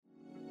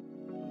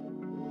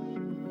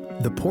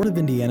The Port of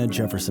Indiana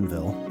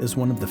Jeffersonville is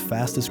one of the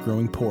fastest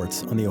growing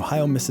ports on the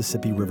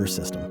Ohio-Mississippi River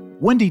system.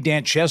 Wendy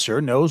Dant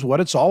Chesser knows what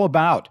it's all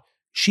about.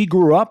 She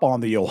grew up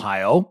on the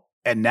Ohio,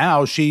 and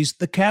now she's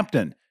the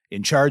captain,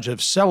 in charge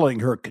of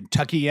selling her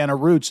Kentuckiana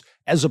roots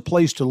as a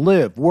place to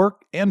live,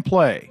 work, and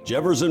play.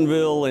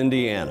 Jeffersonville,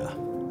 Indiana.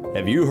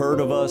 Have you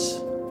heard of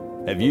us?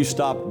 Have you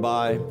stopped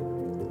by?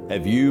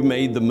 Have you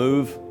made the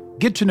move?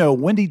 Get to know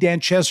Wendy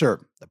Dant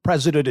Chesser, the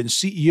president and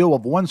CEO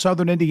of One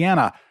Southern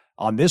Indiana,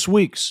 on this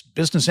week's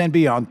Business and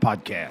Beyond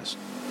podcast.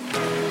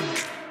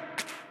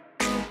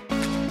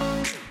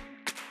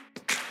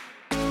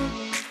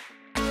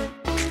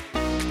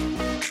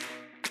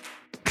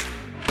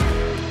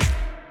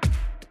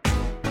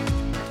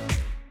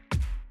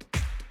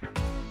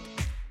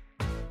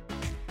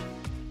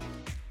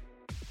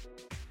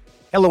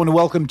 Hello and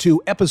welcome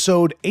to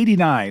episode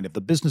 89 of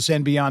the Business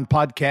and Beyond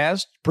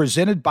podcast,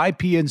 presented by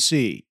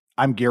PNC.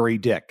 I'm Gary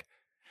Dick.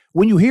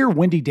 When you hear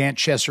Wendy Dant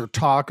Chesser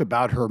talk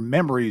about her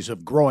memories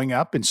of growing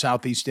up in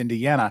Southeast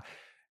Indiana,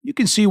 you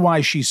can see why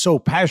she's so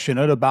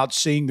passionate about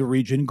seeing the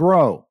region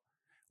grow.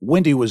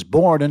 Wendy was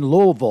born in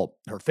Louisville.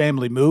 Her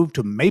family moved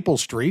to Maple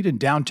Street in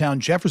downtown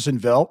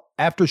Jeffersonville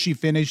after she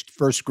finished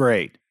first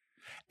grade.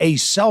 A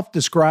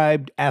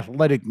self-described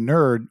athletic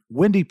nerd,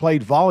 Wendy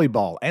played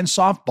volleyball and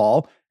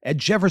softball at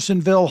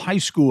Jeffersonville High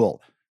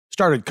School,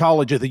 started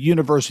college at the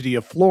University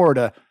of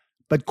Florida,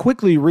 but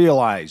quickly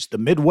realized the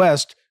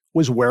Midwest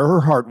was where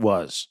her heart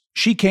was.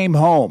 She came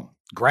home,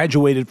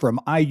 graduated from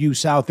IU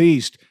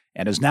Southeast,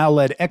 and has now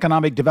led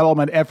economic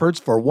development efforts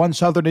for One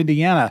Southern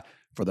Indiana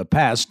for the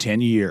past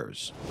 10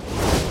 years.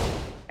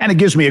 And it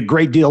gives me a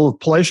great deal of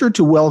pleasure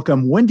to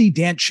welcome Wendy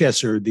Dant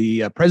Chesser,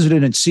 the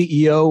president and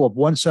CEO of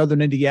One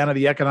Southern Indiana,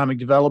 the economic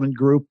development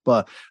group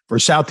for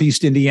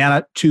Southeast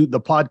Indiana, to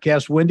the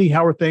podcast. Wendy,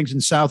 how are things in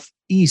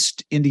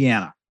Southeast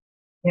Indiana?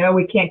 You know,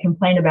 we can't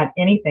complain about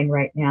anything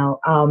right now.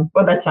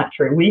 Well, that's not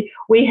true.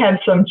 We have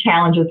some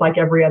challenges like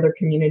every other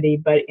community,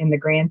 but in the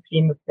grand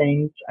scheme of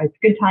things, it's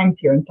good times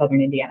here in Southern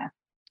Indiana.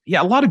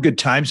 Yeah, a lot of good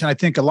times. And I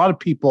think a lot of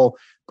people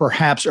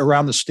perhaps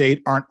around the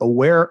state aren't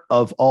aware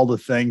of all the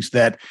things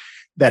that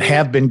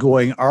have been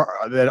going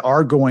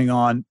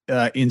on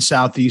in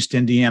Southeast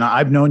Indiana.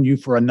 I've known you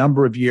for a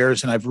number of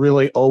years, and I've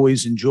really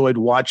always enjoyed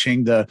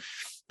watching the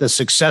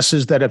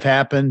successes that have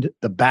happened,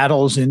 the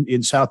battles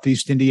in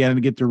Southeast Indiana to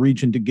get the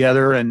region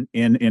together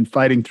and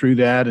fighting through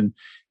that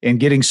and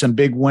getting some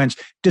big wins.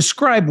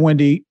 Describe,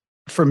 Wendy,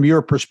 from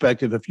your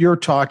perspective, if you're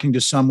talking to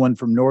someone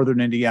from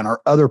Northern Indiana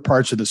or other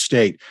parts of the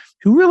state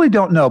who really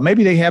don't know,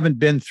 maybe they haven't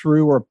been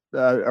through or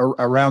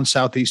around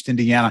Southeast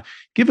Indiana,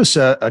 give us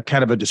a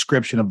kind of a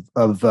description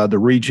of the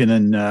region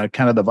and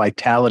kind of the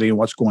vitality and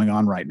what's going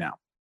on right now.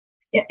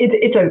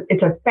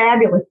 It's a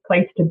fabulous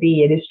place to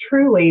be. It is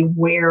truly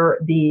where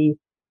the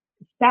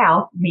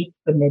South meets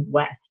the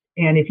Midwest.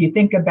 And if you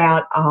think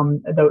about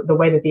the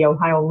way that the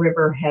Ohio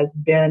River has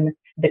been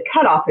the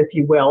cutoff, if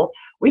you will,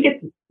 we get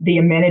the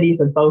amenities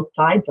of both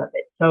sides of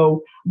it.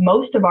 So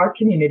most of our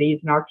communities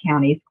in our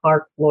counties,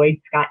 Clark, Floyd,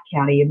 Scott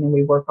County, and then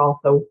we work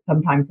also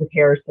sometimes with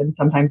Harrison,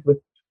 sometimes with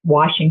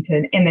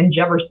Washington, and then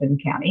Jefferson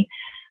County,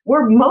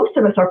 where most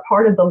of us are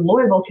part of the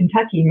Louisville,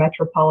 Kentucky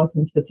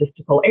metropolitan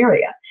statistical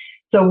area.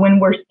 So when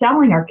we're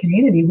selling our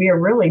community, we are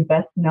really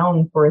best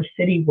known for a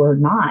city we're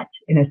not,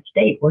 in a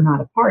state we're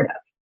not a part of.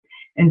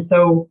 And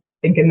so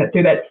thinking that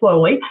through that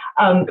slowly,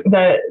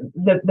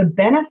 the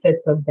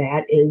benefits of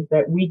that is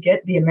that we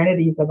get the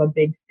amenities of a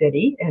big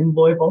city, and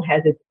Louisville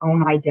has its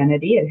own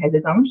identity. It has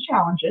its own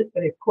challenges,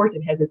 but of course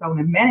it has its own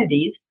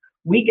amenities.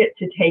 We get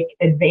to take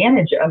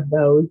advantage of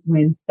those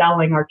when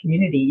selling our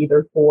community,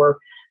 either for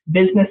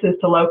businesses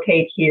to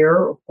locate here,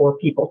 or for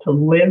people to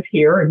live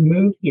here and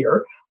move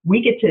here.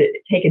 We get to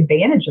take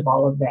advantage of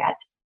all of that.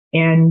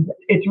 And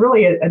it's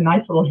really a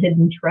nice little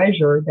hidden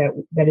treasure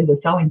that is a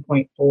selling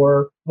point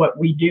for what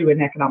we do in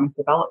economic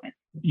development.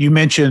 You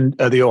mentioned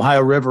the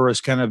Ohio River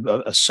as kind of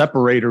a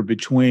separator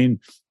between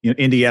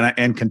Indiana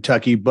and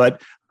Kentucky,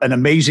 but an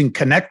amazing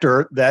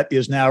connector that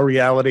is now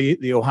reality.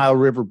 The Ohio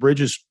River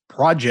Bridges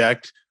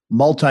Project,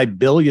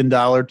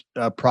 multi-billion-dollar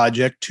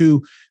project,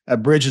 two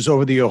bridges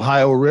over the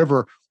Ohio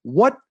River.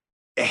 What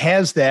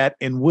has that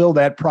and will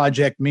that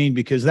project mean?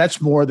 Because that's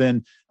more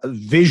than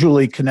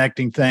visually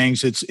connecting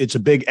things. It's a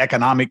big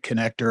economic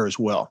connector as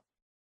well.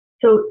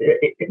 So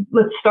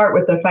let's start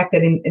with the fact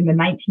that in the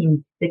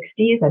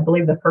 1960s, I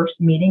believe the first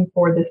meeting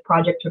for this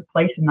project took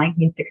place in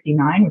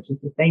 1969, which is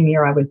the same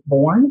year I was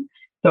born.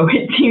 So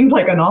it seems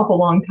like an awful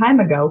long time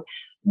ago.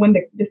 When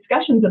the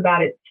discussions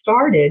about it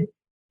started,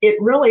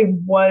 it really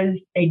was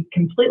a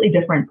completely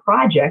different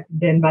project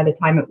than by the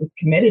time it was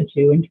committed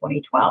to in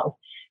 2012.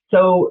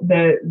 So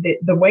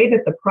the way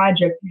that the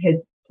project has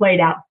played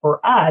out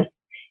for us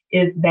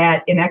is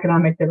that in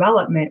economic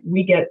development,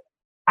 we get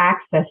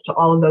access to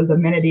all of those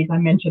amenities I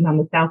mentioned on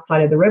the south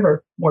side of the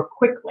river more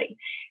quickly.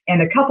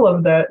 And a couple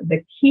of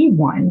the key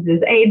ones is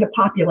the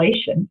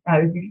population.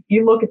 If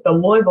you look at the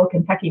Louisville,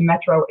 Kentucky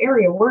metro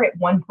area, we're at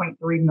 1.3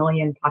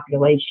 million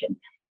population.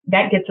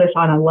 That gets us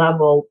on a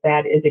level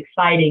that is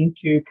exciting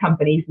to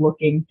companies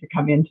looking to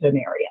come into an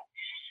area.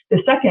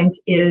 The second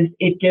is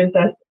it gives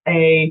us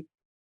a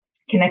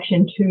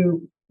connection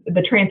to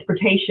the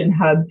transportation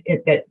hubs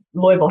that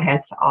Louisville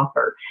has to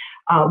offer.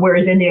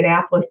 Whereas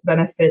Indianapolis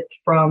benefits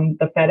from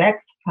the FedEx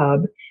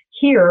hub,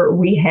 here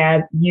we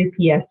have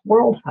UPS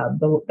World Hub,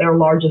 their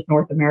largest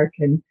North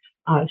American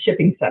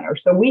shipping center.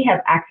 So we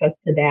have access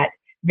to that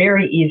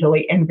very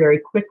easily and very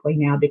quickly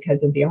now because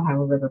of the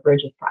Ohio River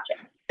Bridges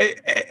project.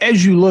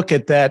 As you look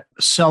at that,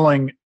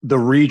 selling the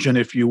region,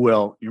 if you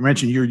will, you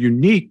mentioned you're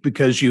unique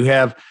because you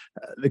have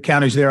the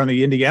counties there on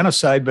the Indiana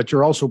side, but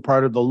you're also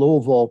part of the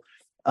Louisville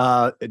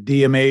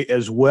DMA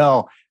as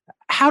well.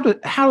 How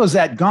has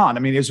that gone? I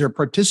mean, is there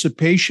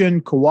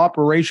participation,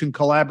 cooperation,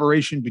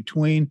 collaboration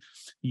between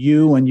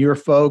you and your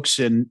folks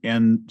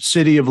and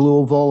city of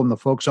Louisville and the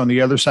folks on the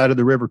other side of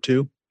the river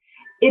too?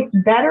 It's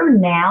better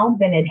now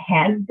than it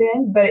has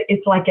been, but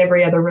it's like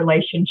every other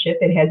relationship.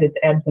 It has its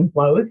ebbs and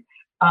flows.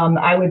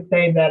 I would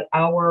say that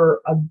our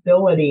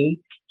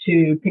ability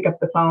to pick up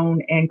the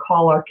phone and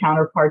call our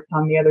counterparts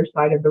on the other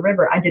side of the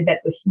river. I did that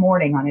this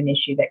morning on an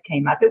issue that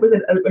came up. It was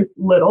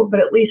little, but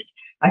at least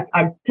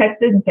I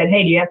texted and said,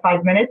 hey, do you have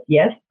 5 minutes?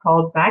 Yes.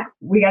 Called back.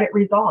 We got it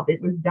resolved.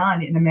 It was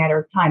done in a matter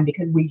of time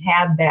because we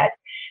have that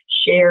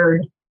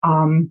shared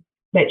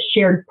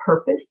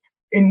purpose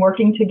in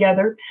working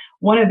together.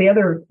 One of the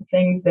other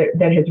things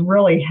that has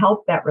really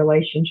helped that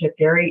relationship,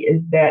 Gary,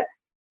 is that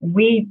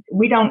we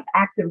don't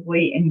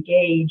actively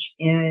engage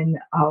in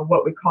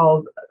what we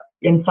call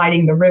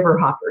inciting the river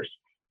hoppers,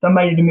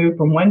 somebody to move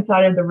from one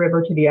side of the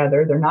river to the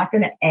other. They're not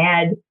going to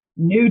add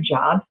new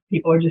jobs.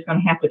 People are just going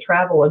to have to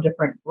travel a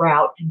different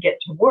route to get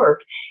to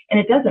work. And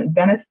it doesn't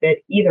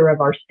benefit either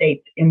of our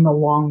states in the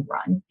long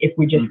run if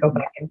we just go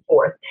back and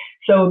forth.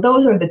 So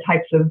those are the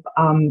types of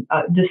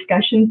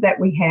discussions that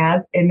we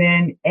have. And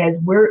then as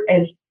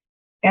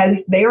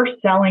they are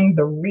selling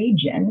the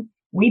region,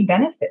 we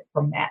benefit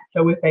from that.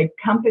 So if a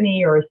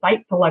company or a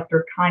site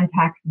selector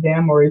contacts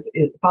them or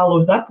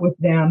follows up with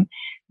them,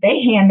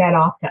 they hand that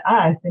off to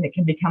us and it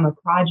can become a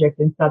project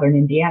in Southern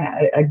Indiana.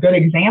 A good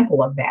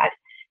example of that,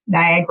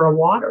 Niagara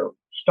Water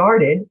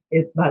started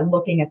is by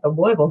looking at the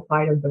Louisville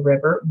side of the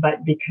river,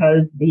 but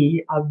because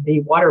of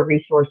the water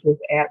resources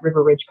at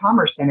River Ridge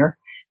Commerce Center,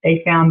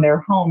 they found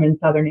their home in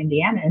Southern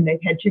Indiana, and they've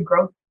had two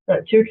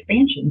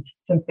expansions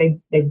since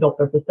they've built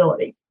their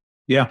facility.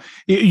 Yeah.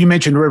 You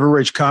mentioned River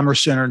Ridge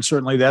Commerce Center, and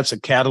certainly that's a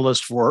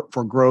catalyst for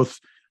growth.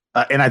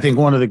 And I think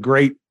one of the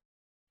great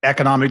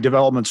economic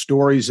development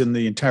stories in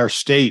the entire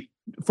state.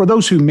 For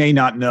those who may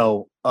not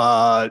know,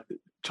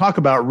 talk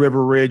about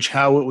River Ridge,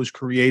 how it was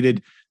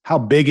created, how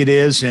big it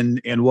is,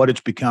 and what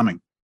it's becoming.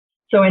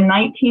 So in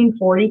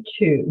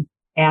 1942,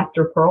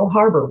 after Pearl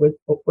Harbor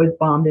was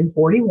bombed in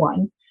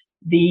 41,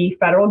 the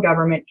federal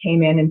government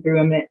came in and through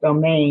eminent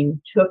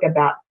domain took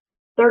about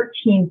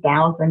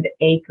 13,000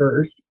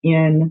 acres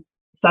in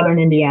Southern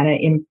Indiana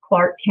in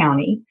Clark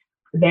County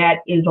that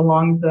is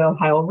along the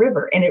Ohio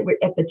River. And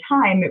at the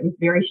time, it was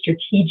very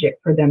strategic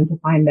for them to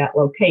find that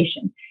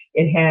location.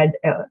 It had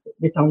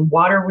its own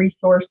water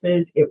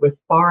resources. It was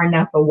far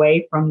enough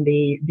away from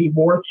the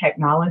war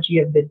technology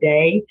of the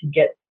day to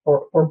get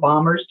for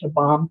bombers to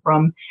bomb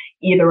from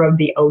either of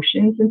the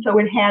oceans. And so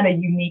it had a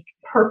unique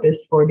purpose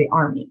for the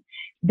Army.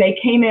 They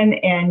came in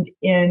and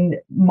in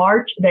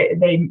March,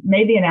 they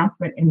made the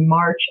announcement in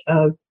March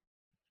of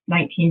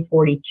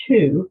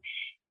 1942.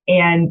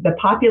 And the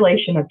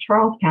population of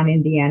Charlestown,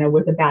 Indiana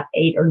was about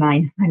 800 or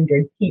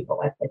 900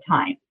 people at the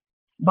time.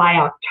 By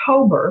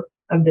October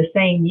of the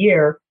same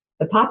year,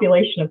 the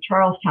population of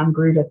Charlestown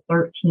grew to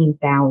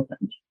 13,000.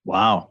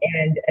 Wow.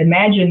 And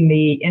imagine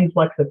the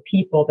influx of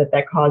people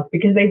that caused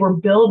because they were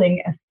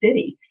building a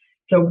city.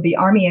 So the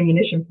Army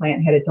ammunition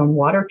plant had its own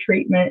water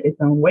treatment, its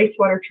own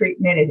wastewater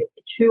treatment. It had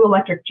 2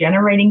 electric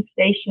generating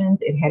stations.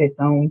 It had its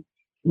own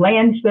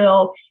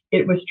landfill.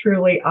 It was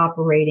truly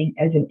operating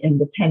as an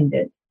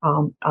independent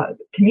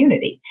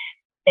community.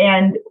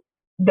 And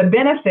the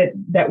benefit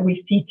that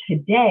we see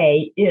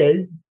today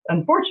is,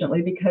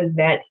 unfortunately, because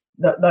that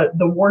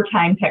the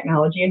wartime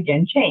technology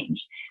again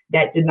changed.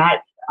 That did not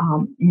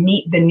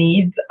meet the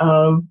needs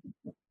of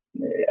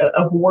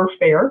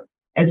warfare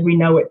as we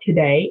know it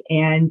today.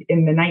 And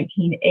in the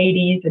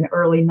 1980s and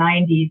early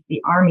 90s,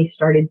 the Army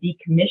started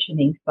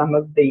decommissioning some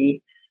of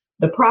the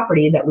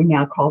property that we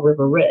now call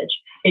River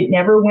Ridge. It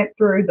never went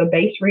through the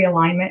base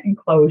realignment and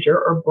closure,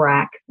 or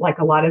BRAC, like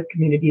a lot of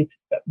communities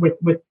with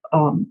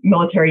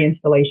military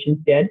installations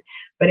did.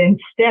 But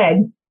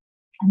instead,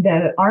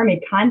 the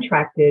Army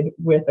contracted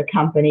with a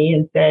company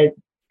and said,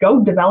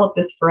 go develop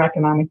this for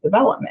economic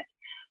development.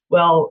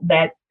 Well,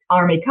 that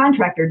Army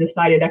contractor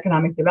decided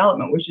economic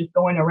development was just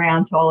going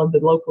around to all of the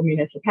local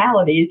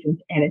municipalities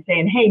and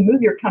saying, hey,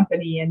 move your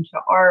company into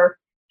our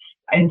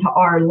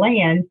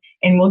land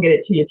and we'll get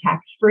it to you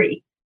tax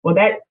free. Well,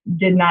 that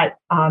did not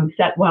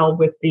set well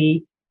with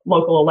the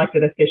local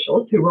elected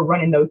officials who were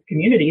running those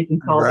communities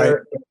and saw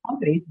their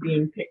companies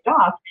being picked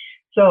off.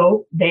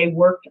 So they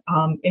worked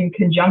in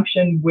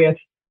conjunction with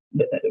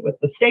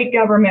the state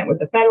government, with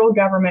the federal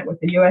government, with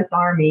the U.S.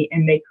 Army,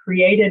 and they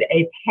created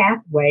a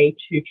pathway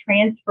to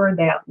transfer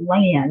that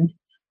land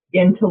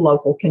into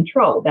local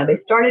control. Now, they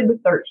started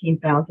with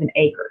 13,000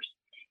 acres,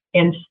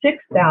 and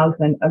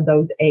 6,000 of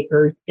those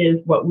acres is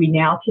what we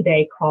now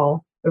today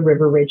call the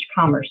River Ridge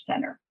Commerce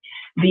Center.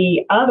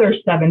 The other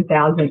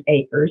 7,000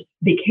 acres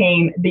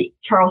became the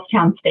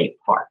Charlestown State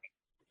Park.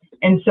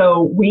 And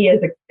so we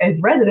as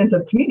residents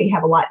of the community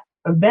have a lot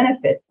of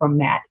benefit from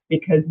that,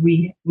 because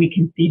we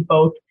can see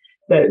both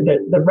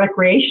the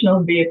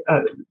recreational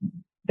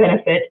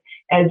benefit,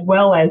 as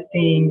well as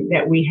seeing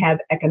that we have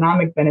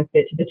economic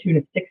benefit to the tune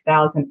of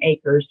 6,000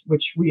 acres,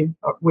 which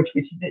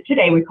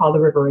today we call the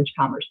River Ridge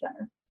Commerce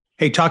Center.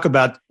 Hey, talk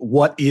about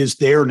what is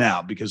there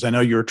now, because I know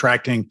you're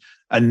attracting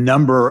a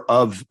number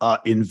of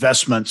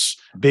investments,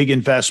 big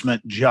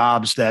investment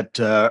jobs that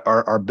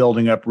are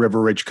building up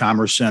River Ridge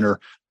Commerce Center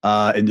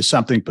into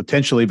something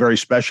potentially very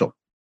special.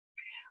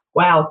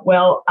 Wow.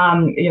 Well,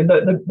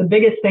 the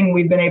biggest thing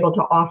we've been able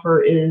to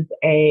offer is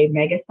a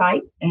mega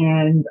site,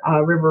 and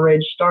River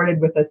Ridge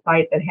started with a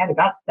site that had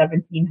about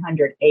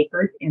 1,700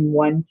 acres in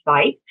one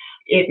site.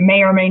 It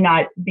may or may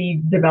not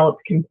be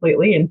developed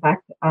completely. In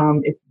fact,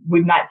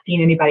 we've not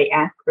seen anybody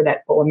ask for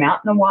that full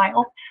amount in a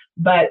while,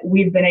 but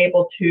we've been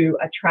able to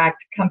attract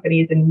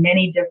companies in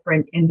many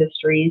different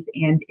industries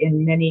and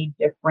in many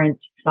different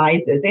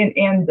sizes.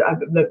 And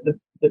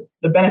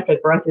the benefit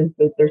for us is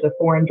that there's a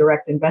foreign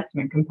direct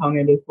investment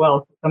component as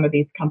well. So some of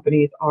these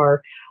companies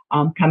are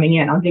coming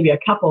in. I'll give you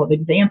a couple of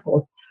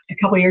examples. A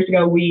couple of years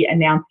ago, we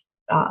announced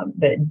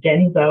that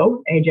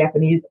Denso, a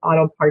Japanese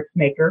auto parts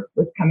maker,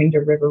 was coming to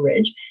River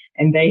Ridge,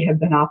 and they have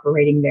been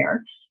operating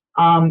there.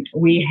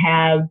 We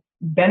have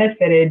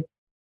benefited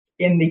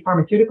in the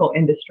pharmaceutical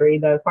industry.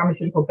 The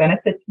pharmaceutical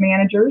benefits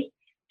managers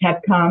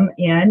have come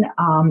in,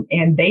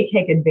 and they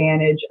take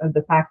advantage of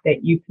the fact that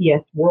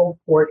UPS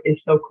Worldport is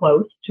so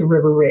close to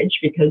River Ridge,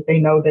 because they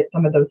know that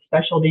some of those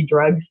specialty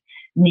drugs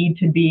need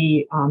to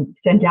be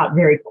sent out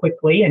very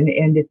quickly. And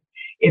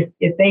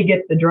if they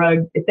get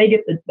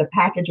the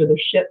package or the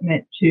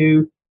shipment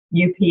to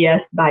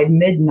UPS by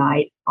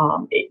midnight,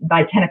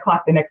 by 10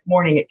 o'clock the next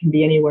morning, it can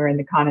be anywhere in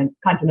the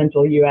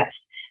continental U.S.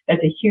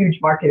 That's a huge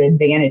market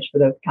advantage for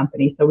those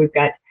companies. So we've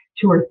got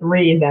 2 or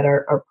 3 that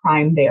are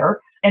prime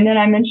there. And then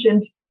I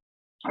mentioned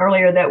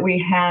earlier that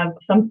we have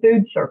some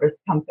food service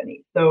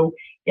companies. So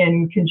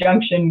in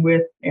conjunction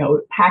with,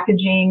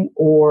 packaging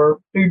or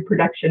food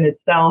production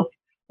itself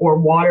or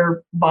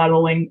water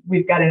bottling,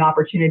 we've got an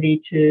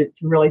opportunity to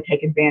really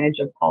take advantage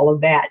of all of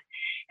that.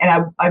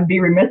 And I'd be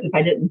remiss if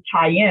I didn't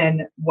tie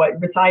in what,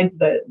 besides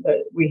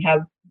we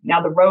have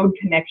now the road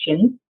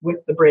connections with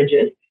the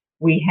bridges.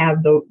 We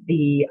have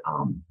the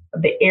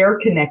air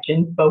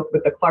connections, both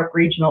with the Clark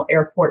Regional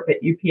Airport but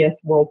UPS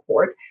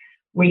Worldport.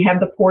 We have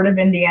the Port of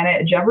Indiana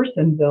at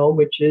Jeffersonville,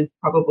 which is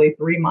probably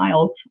 3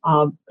 miles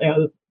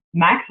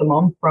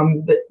maximum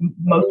from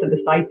most of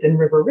the sites in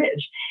River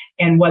Ridge.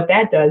 And what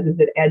that does is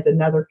it adds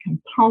another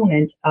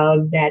component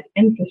of that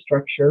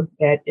infrastructure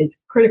that is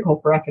critical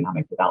for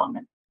economic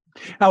development.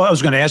 I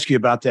was going to ask you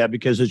about that,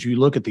 because as you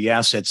look at the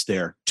assets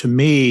there, to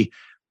me,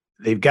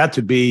 they've got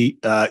to be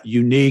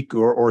unique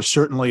or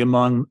certainly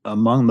among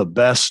the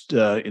best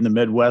in the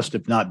Midwest,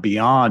 if not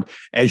beyond.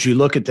 As you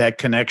look at that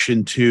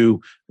connection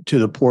to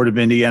the Port of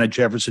Indiana,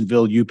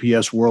 Jeffersonville,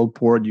 UPS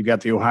Worldport, you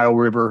got the Ohio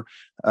River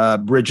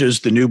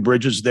bridges, the new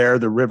bridges there,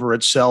 the river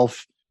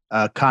itself,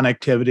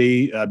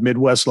 connectivity,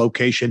 Midwest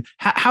location.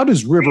 How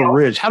does River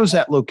Ridge, how does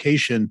that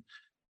location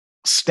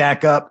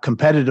stack up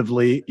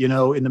competitively,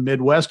 in the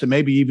Midwest and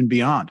maybe even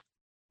beyond?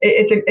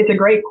 It's a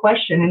great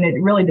question, and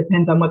it really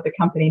depends on what the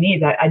company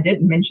needs. I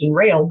didn't mention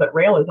rail, but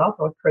rail is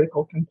also a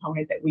critical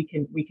component that we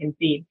can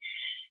feed.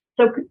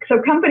 So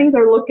companies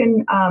are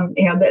looking,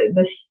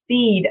 the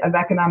speed of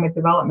economic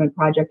development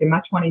project. In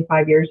my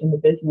 25 years in the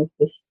business,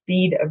 the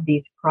speed of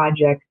these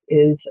projects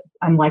is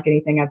unlike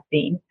anything I've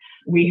seen.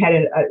 We had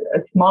a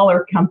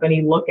smaller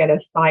company look at a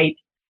site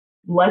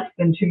less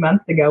than 2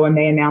 months ago, and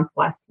they announced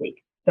last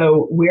week.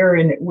 So we're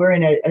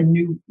in a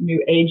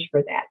new age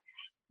for that.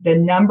 The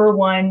number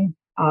one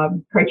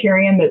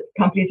criterion that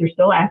companies are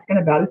still asking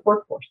about is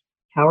workforce.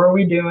 How are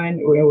we doing?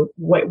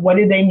 What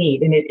do they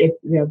need?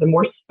 And the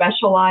more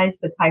specialized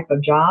the type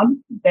of job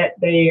that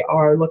they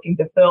are looking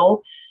to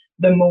fill,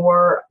 the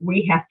more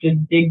we have to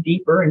dig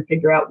deeper and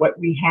figure out what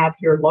we have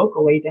here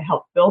locally to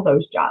help fill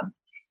those jobs.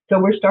 So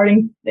we're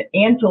starting the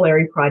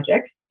ancillary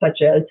projects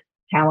such as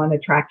talent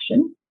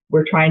attraction.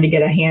 We're trying to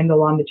get a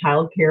handle on the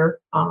childcare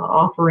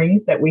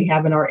offerings that we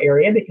have in our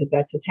area, because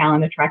that's a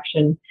talent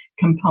attraction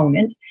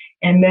component.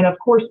 And then, of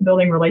course,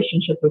 building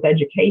relationships with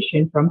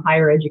education from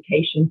higher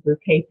education through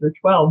K through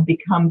 12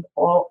 becomes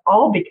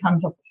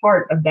becomes a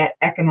part of that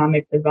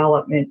economic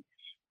development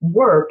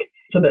work.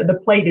 So that the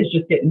plate is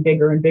just getting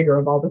bigger and bigger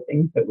of all the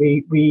things that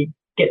we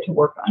get to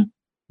work on.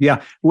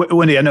 Yeah.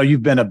 Wendy, I know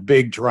you've been a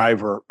big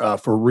driver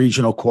for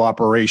regional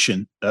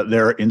cooperation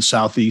there in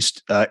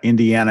Southeast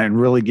Indiana, and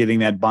really getting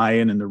that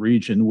buy-in in the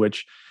region,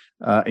 which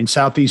in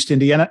Southeast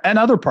Indiana and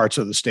other parts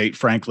of the state,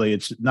 frankly,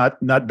 it's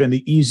not been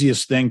the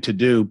easiest thing to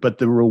do, but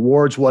the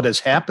rewards, what has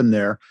happened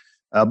there,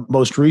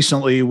 most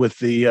recently with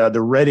the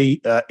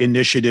READY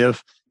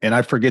initiative and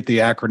I forget the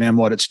acronym,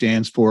 what it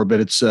stands for, but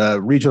it's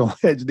regional.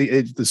 It's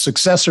the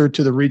successor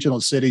to the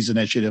Regional Cities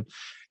Initiative.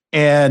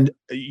 And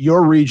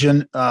your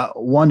region,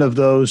 one of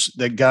those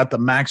that got the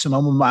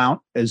maximum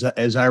amount,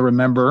 as I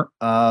remember,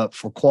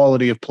 for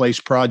quality of place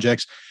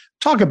projects.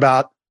 Talk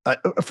about,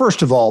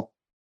 first of all,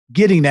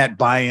 getting that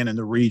buy-in in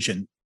the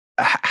region.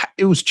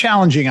 It was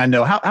challenging, I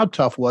know. How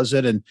tough was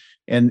it?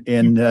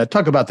 And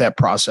talk about that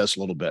process a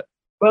little bit.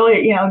 Well,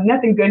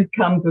 nothing good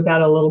comes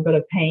without a little bit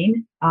of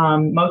pain.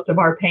 Most of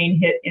our pain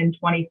hit in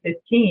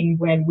 2015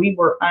 when we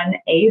were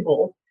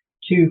unable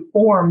to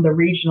form the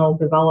Regional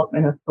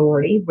Development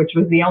Authority, which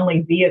was the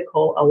only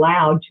vehicle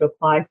allowed to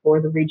apply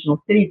for the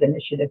Regional Cities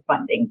Initiative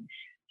funding.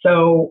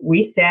 So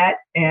we sat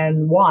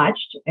and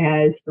watched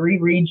as 3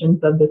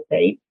 regions of the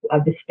state,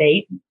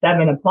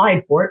 7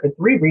 applied for it, but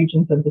 3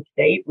 regions of the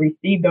state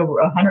received over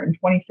 $126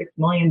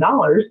 million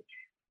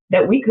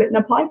that we couldn't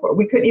apply for.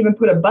 We couldn't even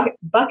put a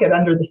bucket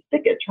under the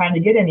spigot trying to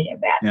get any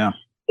of that. Yeah.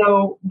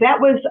 So that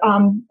was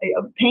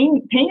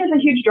pain. Pain is a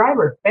huge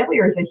driver.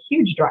 Failure is a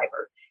huge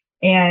driver.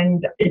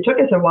 And it took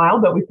us a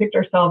while, but we picked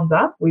ourselves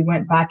up. We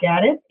went back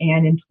at it.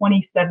 And in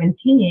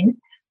 2017,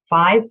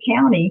 5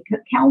 county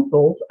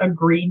councils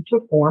agreed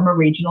to form a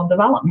regional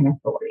development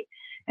authority.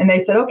 And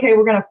they said, okay,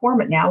 we're going to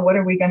form it now. What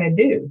are we going to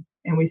do?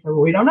 And we said, well,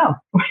 we don't know.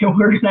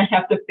 We're going to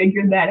have to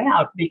figure that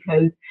out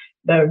because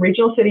the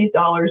regional cities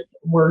dollars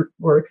were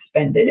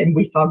expended, and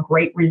we saw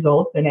great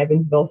results in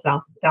Evansville,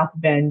 South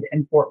Bend,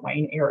 and Fort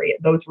Wayne area,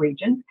 those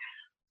regions.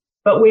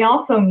 But we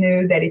also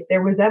knew that if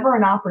there was ever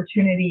an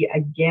opportunity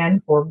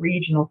again for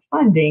regional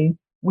funding,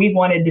 we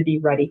wanted to be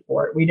ready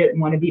for it. We didn't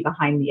want to be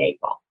behind the 8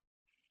 ball.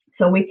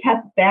 So we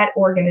kept that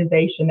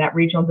organization, that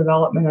Regional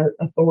Development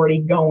Authority,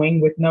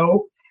 going with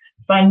no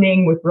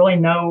funding, with really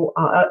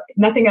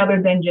nothing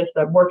other than just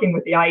working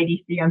with the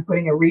IEDC on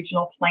putting a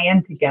regional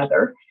plan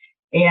together.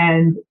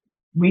 And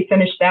we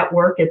finished that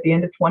work at the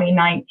end of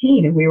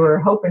 2019, and we were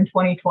hoping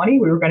 2020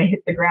 we were going to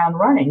hit the ground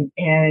running.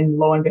 And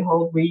lo and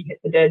behold, we hit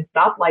the dead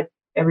stop like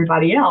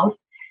everybody else.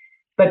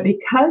 But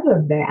because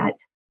of that,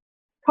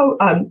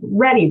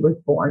 READY was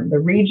born, the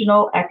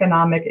Regional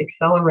Economic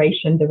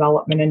Acceleration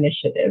Development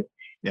Initiative.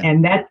 Yeah.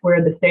 And that's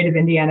where the state of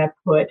Indiana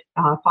put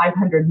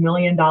 $500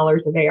 million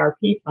of ARP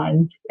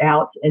funds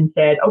out and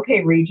said,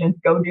 okay, regions,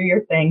 go do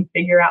your thing,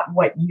 figure out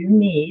what you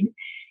need.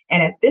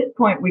 And at this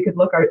point, we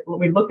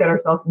looked at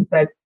ourselves and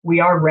said, we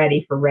are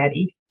ready for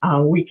READY.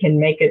 We can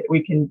make it.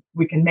 We can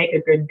make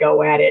a good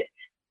go at it.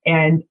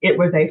 And it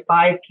was a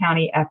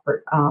 5-county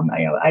effort. All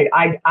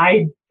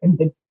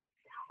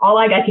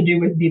I got to do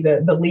was be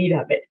the lead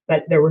of it.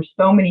 But there were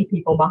so many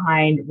people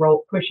behind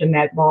pushing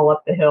that ball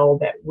up the hill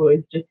that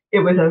it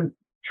was a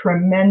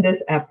tremendous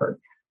effort.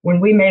 When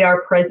we made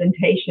our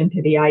presentation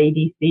to the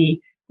IEDC,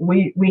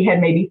 we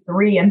had maybe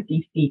 3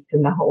 empty seats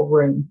in the whole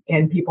room,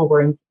 and people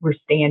were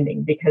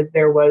standing because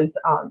there was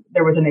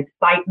an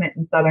excitement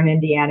in Southern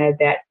Indiana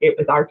that it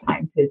was our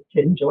time to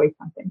enjoy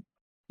something.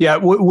 Yeah,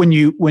 when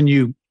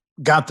you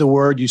got the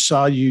word, you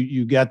saw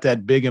you got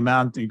that big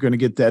amount, you're going to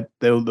get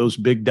those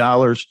big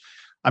dollars.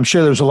 I'm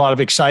sure there's a lot of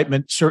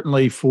excitement,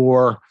 certainly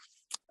for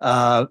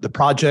the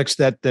projects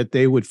that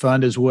they would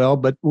fund as well.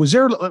 But was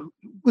there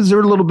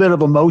a little bit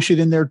of emotion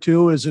in there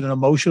too? Is it an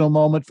emotional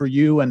moment for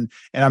you and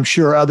I'm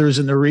sure others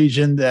in the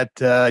region that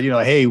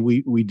hey,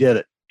 we did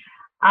it?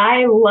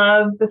 I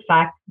love the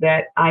fact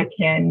that I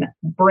can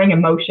bring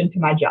emotion to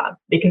my job,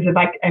 because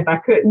if I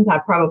couldn't, I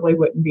probably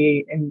wouldn't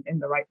be in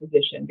the right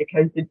position,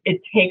 because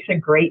it takes a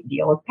great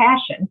deal of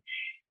passion.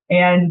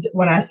 And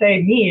when I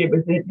say me, it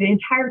was the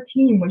entire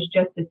team was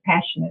just as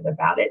passionate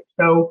about it.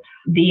 So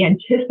the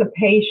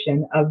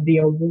anticipation of the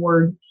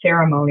award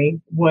ceremony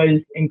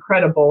was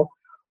incredible.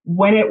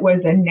 When it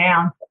was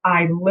announced,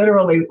 I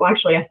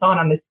actually I saw it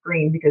on the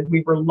screen because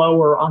we were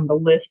lower on the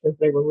list as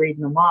they were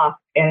reading them off.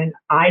 And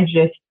I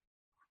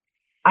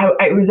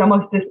was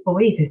almost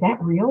disbelief. Is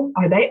that real?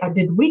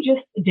 Did we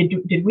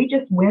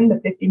just win the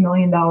 $50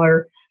 million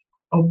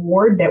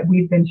award that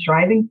we've been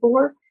striving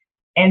for?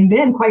 And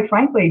then, quite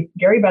frankly,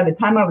 Gary, by the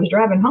time I was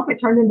driving home, it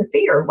turned into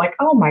fear. Like,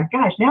 oh my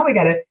gosh, now we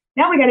got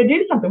to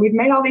do something. We've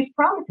made all these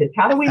promises.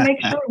 How do we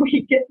make sure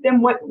we get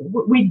them what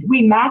we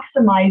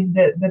maximize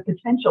the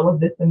potential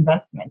of this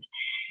investment?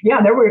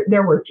 Yeah,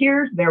 there were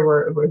tears, there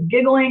was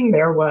giggling,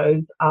 there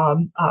was a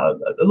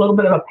little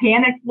bit of a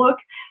panic look,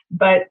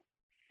 but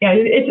yeah,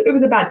 it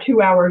was about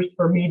 2 hours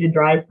for me to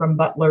drive from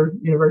Butler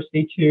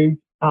University to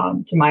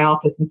my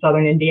office in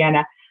Southern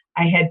Indiana.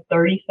 I had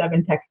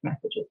 37 text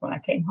messages when I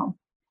came home.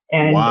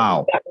 And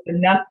wow. That was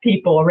enough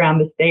people around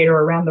the state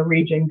or around the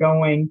region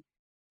going,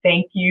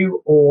 thank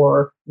you,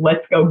 or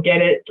let's go get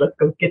it. Let's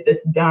go get this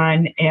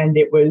done. And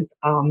it was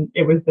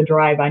the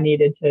drive I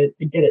needed to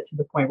get it to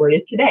the point where it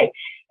is today.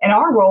 And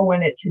our role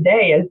in it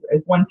today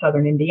as One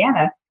Southern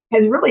Indiana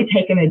has really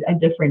taken a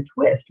different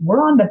twist.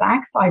 We're on the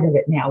backside of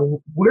it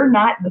now. We're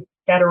not the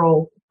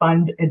federal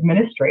fund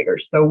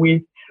administrators. So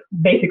we've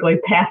basically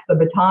passed the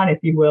baton, if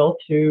you will,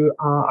 to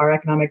our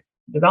economic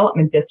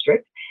development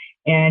district.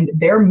 And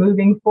they're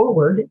moving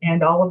forward,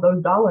 and all of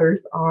those dollars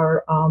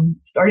are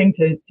starting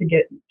to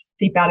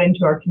seep out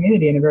into our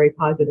community in a very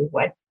positive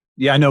way.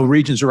 Yeah, I know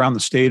regions around the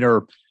state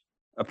are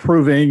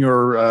approving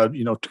or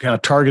kind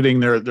of targeting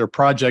their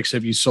projects.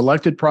 Have you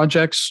selected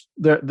projects?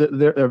 Have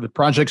the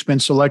projects been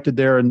selected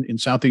there in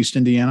Southeast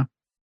Indiana?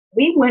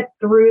 We went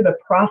through the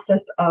process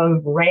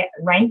of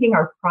ranking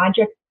our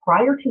projects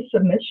prior to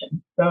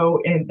submission. So,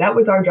 and that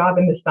was our job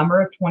in the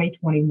summer of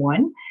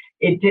 2021.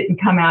 It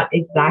didn't come out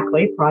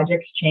exactly.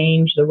 Projects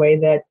changed the way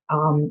that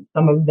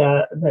some of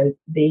the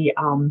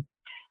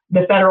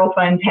federal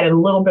funds had a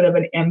little bit of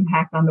an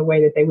impact on the way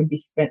that they would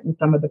be spent in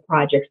some of the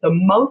projects. So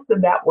most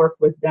of that work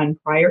was done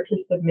prior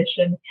to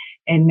submission,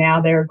 and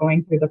now they're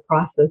going through the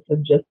process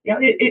of just,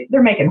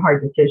 they're making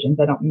hard decisions.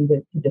 I don't mean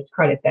to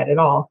discredit that at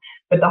all,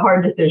 but the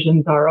hard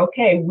decisions are,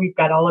 okay, we've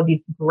got all of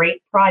these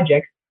great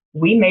projects.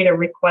 We made a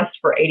request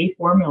for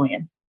 84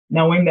 million,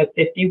 knowing that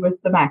 50 was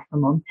the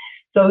maximum.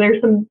 So there's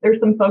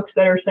some folks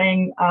that are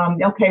saying,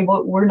 okay,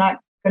 well, we're not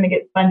going to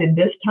get funded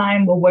this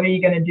time. Well, what are you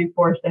going to do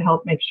for us to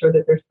help make sure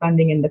that there's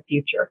funding in the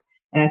future?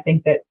 And I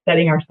think that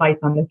setting our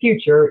sights on the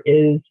future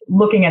is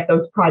looking at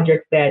those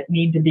projects that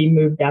need to be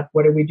moved up.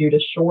 What do we do to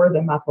shore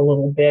them up a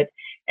little bit?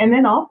 And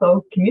then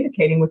also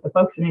communicating with the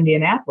folks in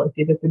Indianapolis,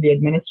 either through the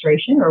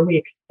administration or we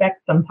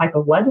expect some type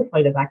of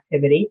legislative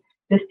activity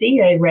to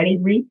see a ready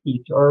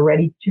repeat or a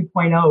ready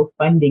 2.0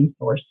 funding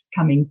source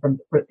coming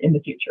in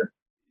the future.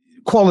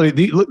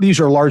 These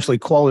are largely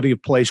quality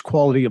of place,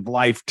 quality of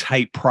life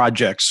type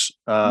projects,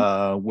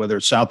 whether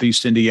it's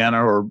Southeast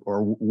Indiana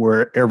or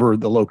wherever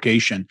the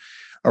location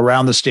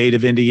around the state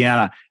of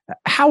Indiana.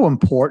 How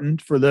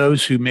important for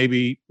those who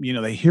maybe,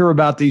 they hear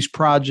about these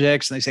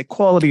projects and they say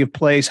quality of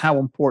place, how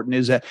important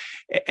is that?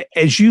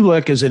 As you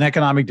look as an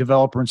economic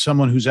developer and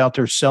someone who's out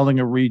there selling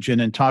a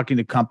region and talking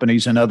to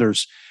companies and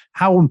others,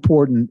 how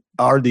important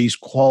are these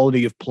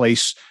quality of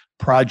place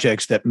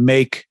projects that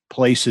make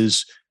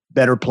places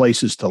better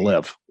places to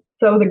live?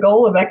 So the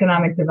goal of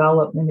economic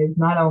development is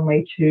not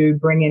only to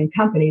bring in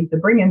companies, to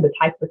bring in the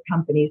types of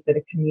companies that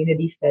a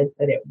community says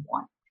that it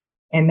wants.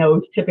 And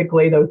those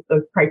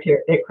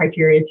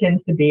criteria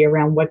tends to be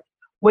around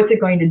what's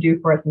it going to do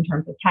for us in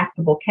terms of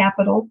taxable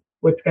capital,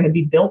 what's going to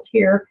be built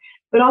here,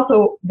 but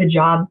also the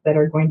jobs that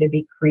are going to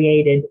be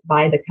created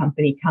by the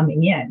company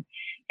coming in.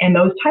 And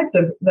those types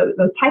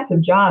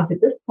of jobs,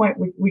 at this point,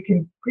 we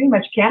can pretty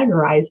much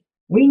categorize.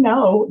 We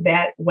know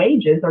that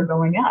wages are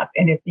going up.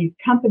 And if these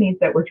companies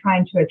that we're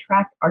trying to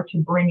attract are to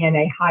bring in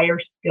a higher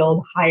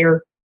skilled,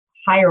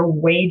 higher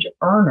wage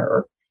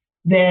earner,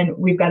 then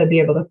we've got to be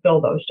able to fill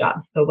those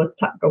jobs. So let's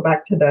go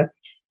back to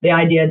the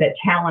idea that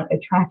talent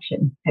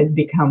attraction has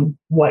become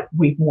what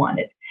we've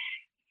wanted.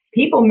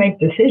 People make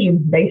decisions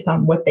based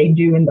on what they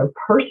do in their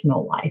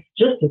personal life,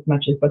 just as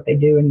much as what they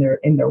do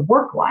in their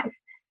work life.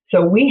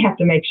 So we have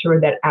to make sure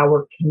that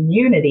our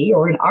community,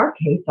 or in our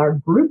case, our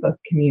group of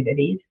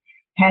communities,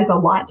 has a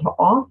lot to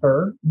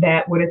offer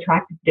that would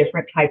attract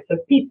different types of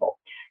people.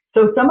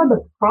 So some of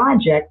the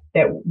projects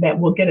that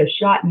will get a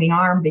shot in the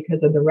arm because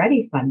of the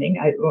READY funding,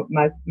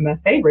 my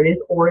favorite is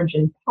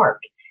Origin Park.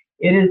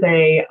 It is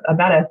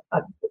about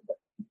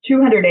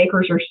 200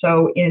 acres or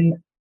so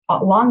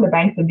along the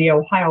banks of the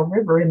Ohio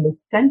River in the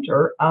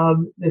center of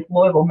this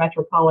Louisville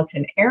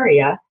metropolitan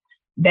area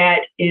that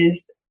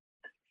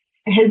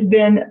has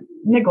been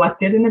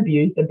neglected and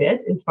abused a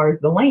bit as far as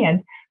the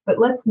land. But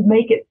let's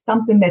make it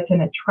something that's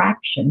an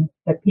attraction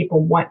that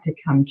people want to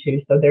come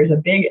to. So there's a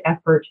big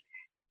effort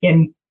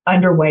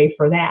underway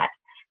for that.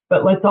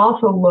 But let's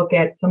also look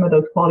at some of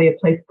those quality of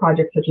place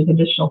projects, such as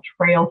additional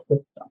trail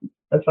systems.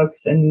 The folks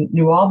in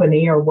New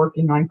Albany are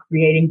working on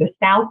creating the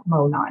South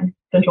Monon.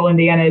 Central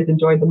Indiana has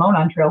enjoyed the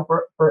Monon Trail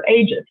for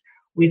ages.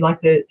 We'd like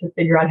to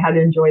figure out how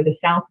to enjoy the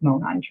South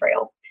Monon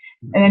Trail.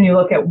 And then you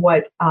look at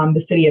what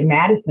the city of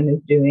Madison is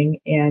doing,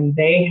 and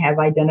they have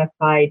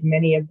identified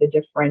many of the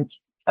different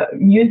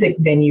music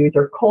venues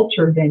or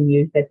culture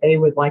venues that they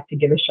would like to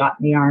give a shot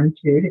in the arm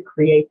to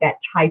create that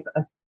type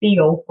of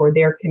feel for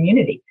their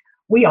community.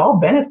 We all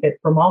benefit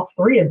from all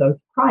three of those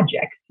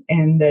projects.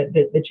 And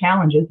the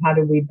challenge is, how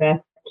do we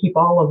best keep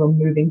all of them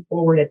moving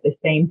forward at the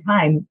same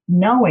time,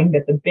 knowing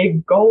that the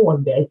big goal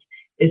of this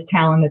is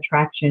talent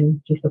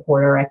attraction to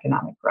support our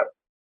economic growth.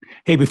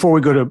 Hey, before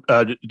we go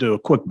to do a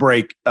quick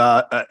break,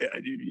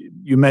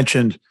 you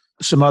mentioned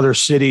some other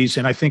cities,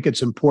 and I think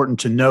it's important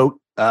to note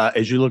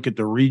as you look at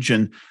the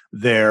region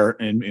there,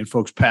 and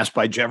folks pass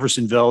by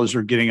Jeffersonville as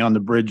they're getting on the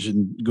bridge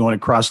and going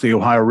across the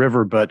Ohio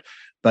River, but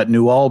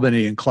New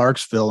Albany and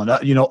Clarksville and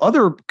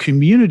other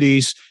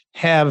communities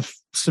have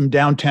some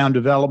downtown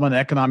development,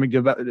 economic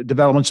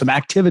development, some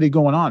activity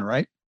going on,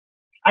 right?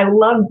 I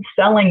love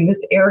selling this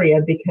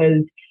area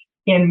because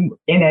in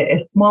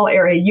a small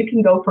area, you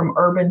can go from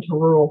urban to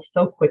rural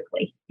so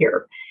quickly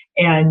here.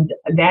 And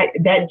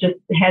that just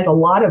has a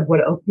lot of what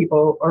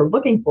people are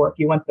looking for. If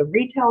you want the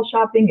retail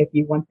shopping, if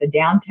you want the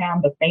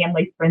downtown, the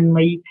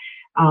family-friendly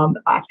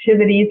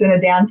activities in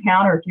a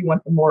downtown, or if you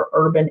want the more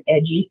urban,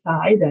 edgy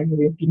side, and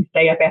you can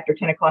stay up after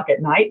 10 o'clock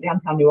at night,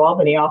 downtown New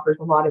Albany offers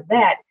a lot of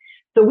that.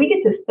 So we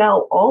get to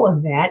sell all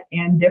of that,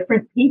 and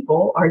different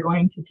people are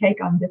going to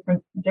take on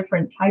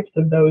different types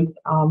of those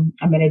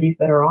amenities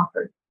that are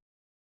offered.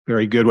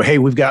 Very good. Well, hey,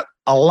 we've got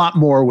a lot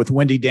more with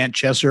Wendy Dant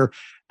Chesser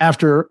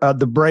after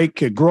the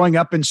break. Growing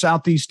up in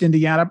Southeast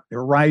Indiana,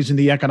 her rise in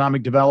the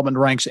economic development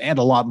ranks, and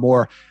a lot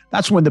more.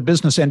 That's when the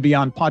Business and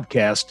Beyond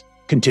podcast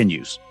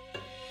continues.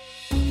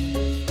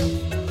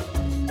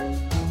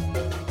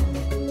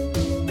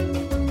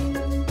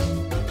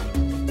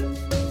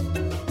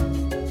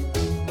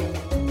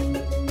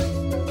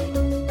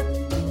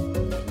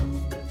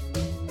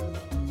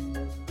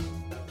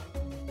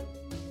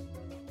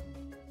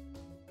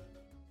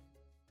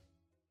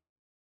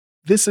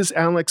 This is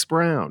Alex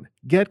Brown.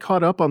 Get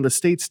caught up on the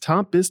state's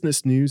top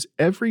business news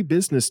every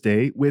business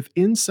day with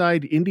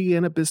Inside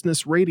Indiana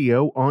Business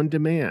Radio on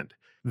demand.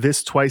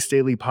 This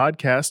twice-daily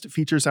podcast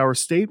features our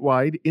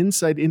statewide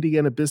Inside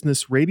Indiana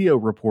Business Radio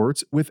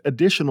reports with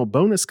additional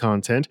bonus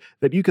content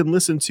that you can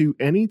listen to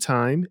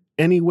anytime,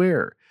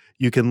 anywhere.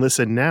 You can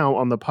listen now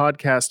on the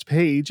podcast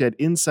page at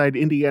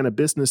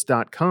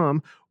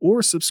InsideIndianaBusiness.com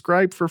or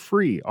subscribe for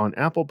free on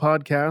Apple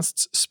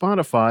Podcasts,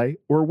 Spotify,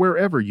 or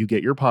wherever you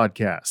get your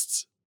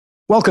podcasts.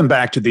 Welcome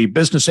back to the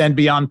Business and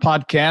Beyond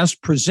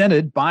podcast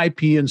presented by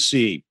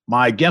PNC.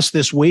 My guest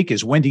this week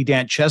is Wendy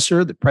Dant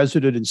Chesser, the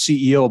president and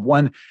CEO of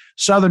One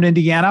Southern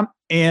Indiana.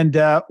 And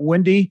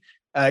Wendy,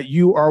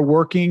 you are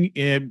working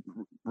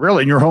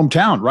really in your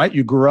hometown, right?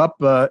 You grew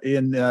up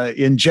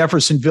in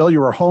Jeffersonville.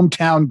 You're a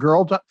hometown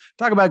girl.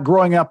 Talk about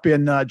growing up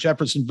in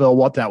Jeffersonville,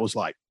 what that was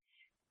like.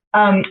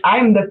 I'm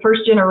the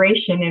first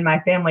generation in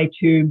my family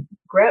to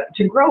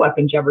grow up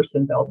in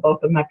Jeffersonville.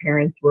 Both of my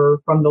parents were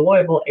from the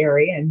Louisville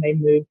area, and they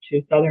moved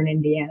to Southern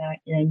Indiana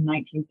in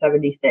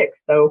 1976.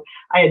 So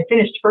I had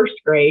finished first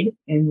grade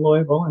in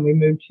Louisville, and we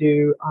moved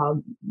to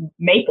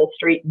Maple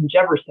Street in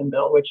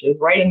Jeffersonville, which is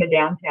right in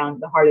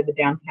the heart of the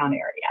downtown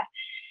area.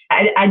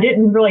 I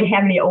didn't really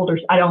have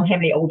I don't have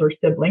any older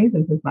siblings,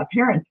 and since my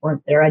parents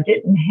weren't there, I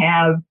didn't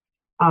have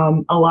I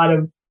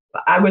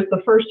was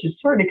the first to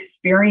sort of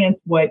experience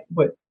what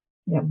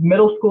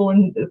middle school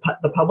and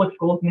the public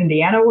schools in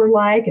Indiana were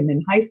like, and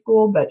then high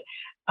school, but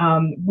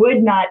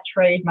would not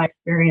trade my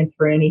experience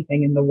for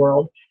anything in the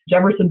world.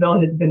 Jeffersonville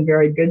has been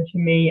very good to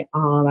me.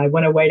 I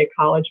went away to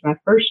college my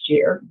first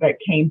year, but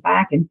came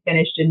back and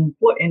finished in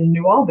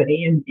New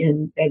Albany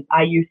at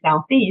IU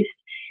Southeast.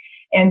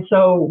 And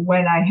so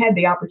when I had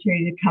the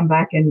opportunity to come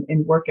back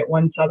and work at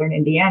One Southern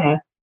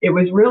Indiana, it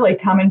was really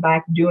coming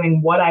back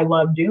doing what I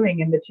love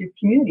doing in the two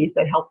communities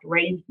that helped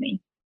raise me.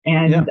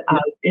 And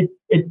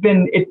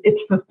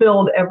it's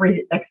fulfilled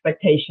every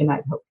expectation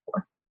I'd hoped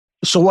for.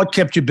 So what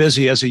kept you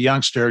busy as a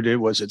youngster?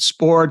 Was it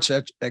sports,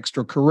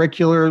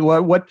 extracurricular?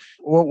 What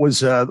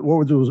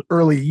were those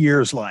early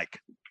years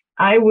like?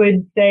 I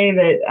would say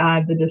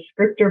that the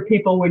descriptor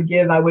people would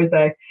give, I was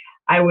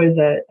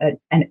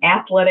an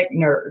athletic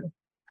nerd.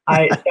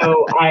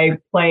 So I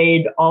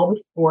played all the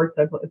sports.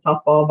 I played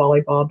softball,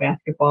 volleyball,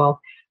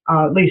 basketball,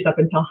 at least up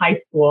until high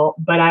school,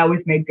 but I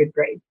always made good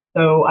grades.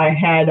 So I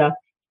had the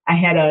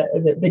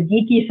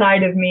geeky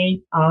side of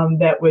me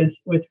that was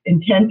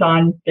intent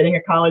on getting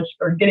a college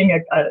or getting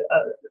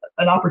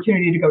an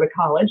opportunity to go to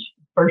college,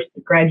 first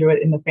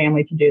graduate in the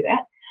family to do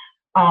that.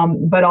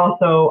 But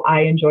also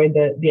I enjoyed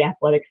the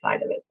athletic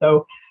side of it.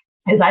 So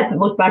as I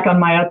look back on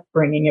my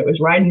upbringing, it was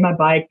riding my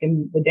bike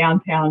in the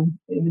downtown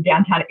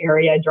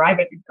area,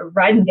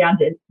 riding down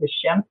to the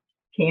Schimpff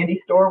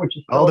candy store, which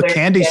is still the there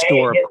candy today,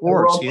 store, of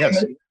course,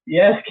 yes.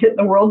 Getting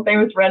the world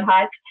famous Red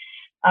Hots.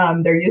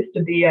 There used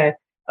to be a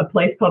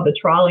place called the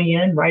Trolley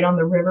Inn right on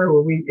the river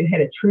where we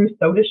had a true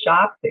soda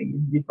shop. So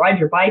you'd ride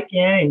your bike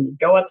in and you'd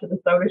go up to the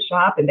soda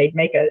shop and they'd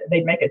make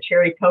a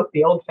cherry Coke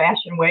the old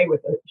fashioned way with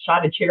a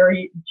shot of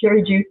cherry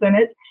juice in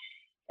it.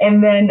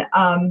 And then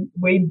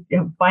we'd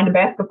find a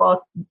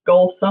basketball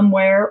goal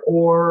somewhere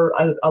or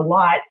a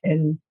lot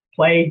and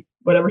play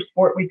whatever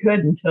sport we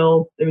could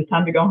until it was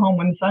time to go home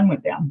when the sun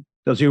went down.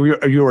 So you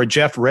were a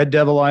Jeff Red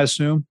Devil, I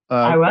assume?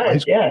 I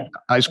was, yeah.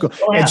 High school.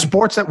 Well, yeah. And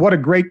sports, what a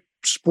great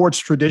sports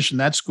tradition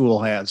that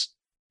school has.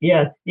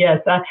 Yes.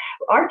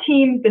 Our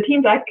team, the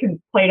teams I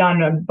played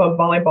on both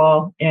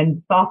volleyball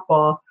and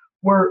softball,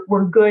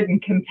 were good and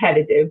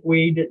competitive.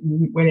 We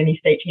didn't win any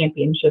state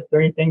championships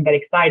or anything that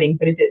exciting,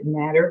 but it didn't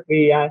matter.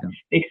 The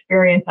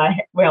experience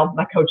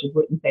my coaches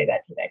wouldn't say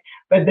that today,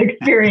 but the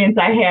experience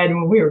I had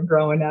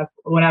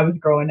when I was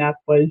growing up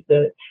was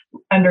the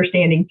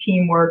understanding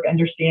teamwork,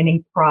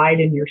 understanding pride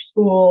in your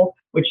school,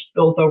 which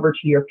spills over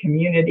to your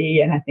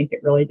community. And I think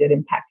it really did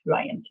impact who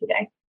I am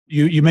today.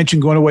 You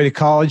mentioned going away to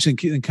college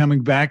and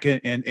coming back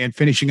and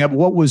finishing up.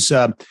 What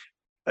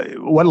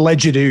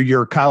led you to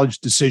your college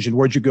decision?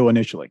 Where'd you go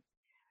initially?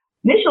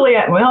 Initially,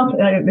 I went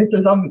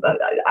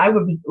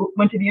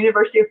to the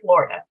University of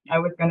Florida. I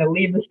was going to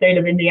leave the state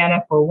of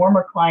Indiana for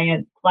warmer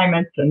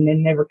climates and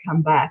then never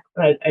come back.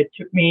 But it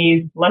took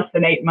me less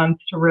than 8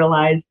 months to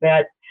realize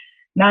that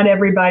not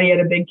everybody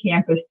at a big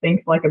campus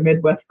thinks like a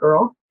Midwest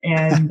girl.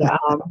 And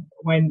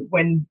when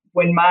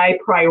my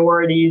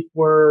priorities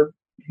were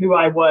who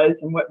I was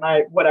and what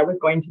I was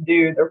going to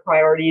do, their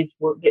priorities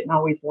didn't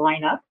always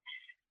line up.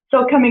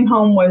 So coming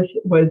home was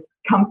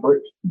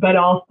comfort, but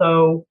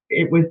also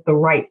it was the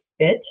right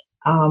fit.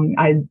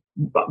 I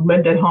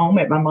lived at home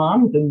at my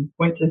mom's and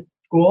went to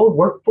school,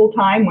 worked full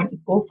time, went to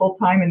school full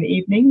time in the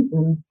evenings,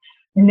 and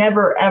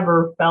never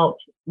ever felt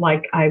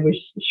like I was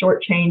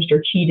shortchanged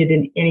or cheated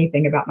in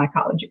anything about my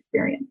college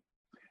experience.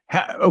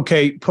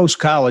 Okay, post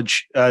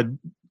college,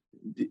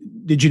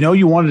 did you know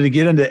you wanted to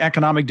get into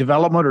economic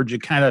development, or did you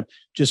kind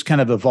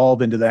of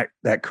evolve into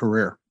that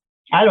career?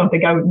 I don't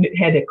think I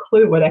had a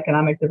clue what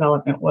economic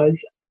development was.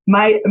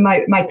 My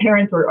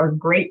parents were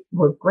great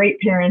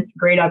parents,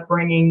 great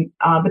upbringing,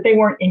 but they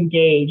weren't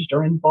engaged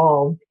or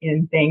involved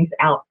in things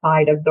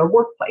outside of their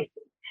workplaces.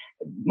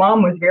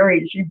 Mom was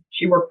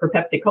she worked for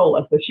Pepsi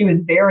Cola, so she was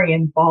very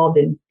involved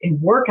in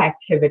work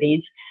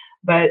activities,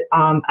 but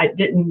I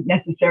didn't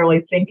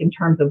necessarily think in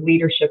terms of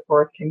leadership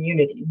for a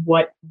community,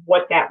 what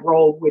that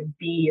role would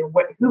be, or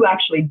who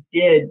actually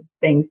did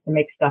things to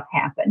make stuff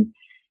happen.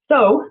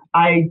 So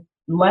I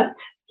left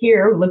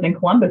here, lived in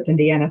Columbus,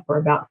 Indiana for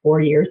about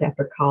 4 years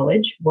after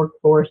college, worked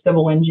for a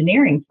civil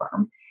engineering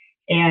firm.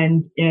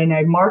 And in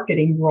a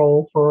marketing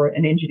role for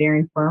an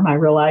engineering firm, I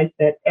realized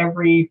that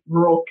every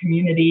rural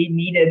community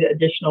needed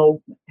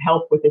additional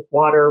help with its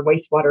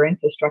wastewater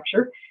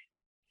infrastructure,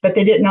 but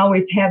they didn't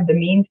always have the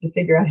means to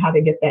figure out how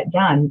to get that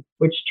done,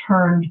 which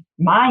turned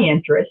my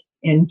interest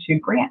into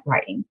grant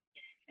writing.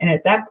 And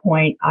at that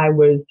point, I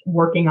was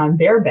working on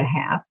their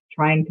behalf,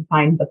 trying to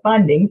find the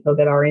funding so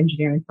that our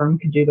engineering firm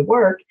could do the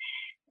work.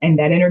 And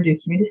that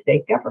introduced me to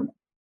state government.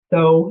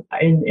 So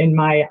in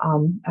my,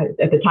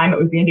 at the time, it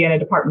was the Indiana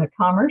Department of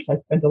Commerce. I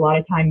spent a lot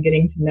of time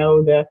getting to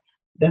know the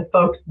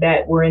folks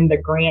that were in the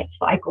grant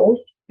cycles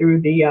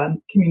through the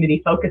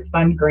Community Focus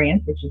Fund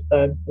grants, which is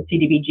the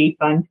CDBG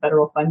funds,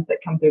 federal funds that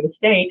come through the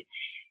state.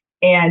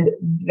 And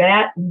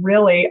that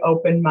really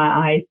opened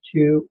my eyes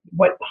to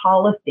what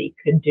policy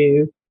could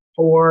do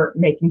for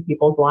making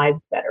people's lives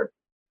better.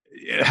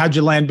 How'd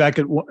you land back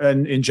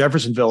in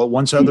Jeffersonville at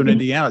One Southern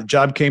Indiana?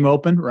 Job came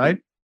open, right?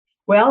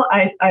 Well,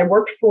 I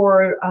worked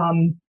for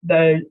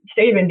the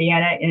state of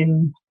Indiana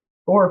in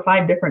 4 or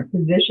 5 different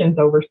positions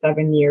over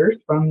 7 years,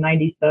 from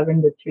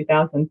 97 to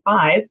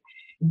 2005.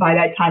 By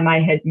that time,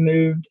 I had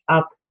moved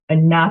up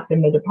enough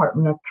in the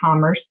Department of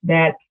Commerce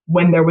that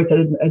when there was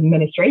an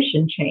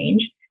administration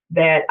change,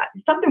 that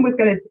something was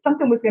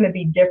going to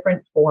be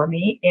different for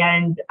me,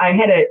 and I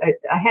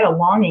had a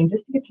longing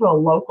just to get to a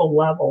local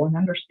level and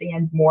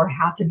understand more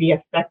how to be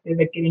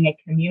effective at getting a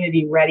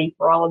community ready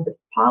for all of this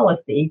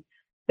policy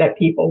that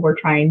people were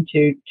trying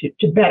to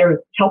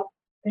better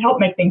help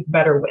make things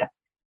better with.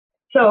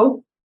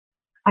 So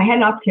I had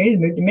an opportunity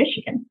to move to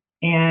Michigan,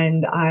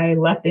 and I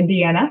left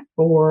Indiana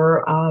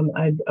for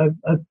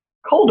a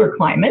colder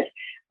climate.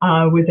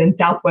 Was in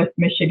Southwest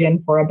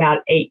Michigan for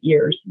about 8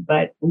 years,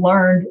 but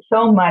learned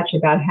so much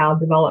about how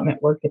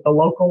development worked at the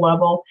local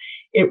level.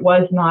 It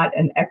was not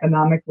an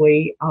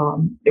economically, I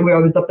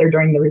was up there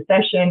during the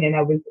recession, and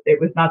it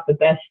was not the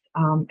best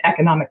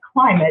economic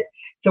climate.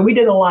 So we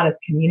did a lot of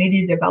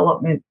community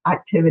development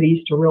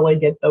activities to really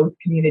get those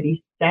communities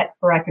set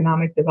for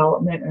economic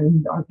development.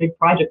 And our big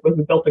project was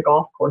we built a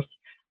golf course,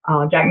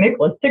 Jack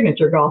Nicklaus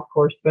signature golf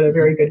course, but a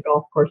very good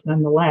golf course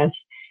nonetheless,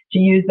 to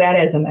use that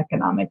as an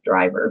economic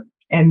driver.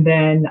 And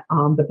then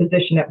the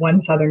position at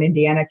One Southern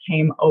Indiana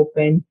came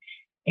open,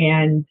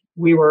 and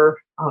we were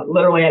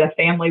literally at a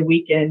family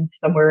weekend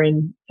somewhere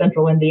in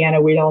central Indiana.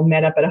 We'd all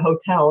met up at a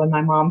hotel, and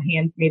my mom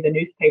hands me the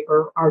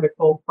newspaper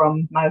article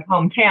from my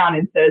hometown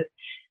and says,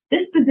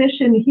 "This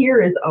position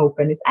here is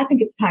open. I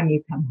think it's time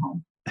you come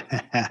home."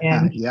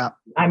 And yeah,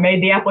 I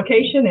made the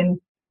application, and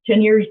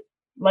 10 years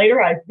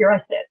later, here I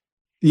sit.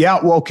 Yeah,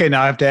 well, okay.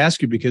 Now I have to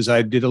ask you, because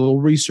I did a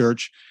little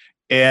research,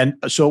 and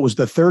so it was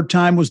the third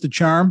time was the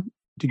charm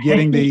to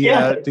getting the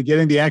Yes. to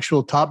getting the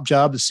actual top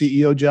job, the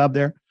CEO job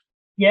there.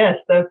 Yes,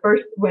 the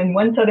first, when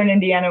One Southern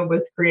Indiana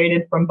was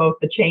created from both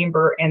the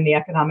chamber and the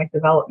economic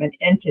development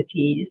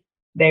entities,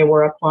 they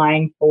were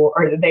applying for,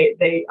 or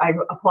I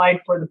applied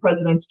for the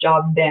president's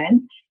job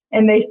then,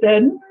 and they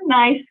said,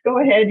 "Nice, go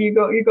ahead, you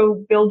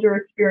go build your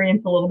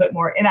experience a little bit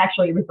more." And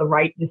actually, it was the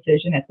right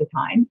decision at the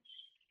time.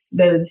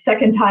 The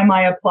second time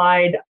I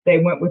applied, they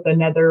went with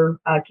another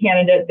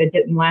candidate that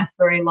didn't last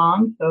very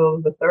long.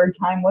 So the third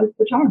time was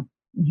the charm.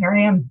 And here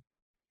I am.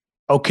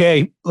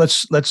 Okay,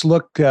 let's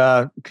look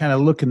kind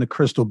of look in the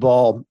crystal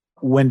ball,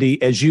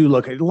 Wendy. As you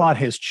look, a lot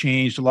has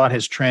changed, a lot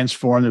has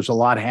transformed. There's a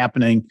lot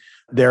happening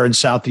there in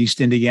Southeast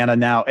Indiana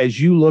now.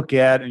 As you look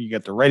at, and you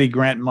got the Ready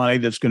Grant money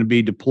that's going to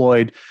be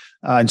deployed,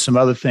 and some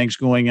other things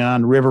going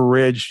on. River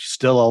Ridge,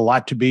 still a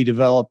lot to be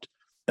developed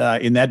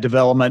in that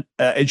development.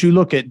 As you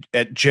look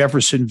at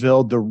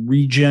Jeffersonville, the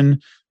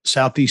region,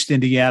 Southeast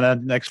Indiana,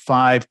 next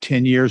 5,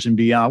 10 years and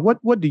beyond,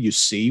 what do you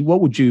see? What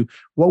would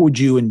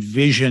you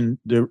envision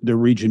the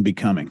region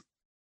becoming?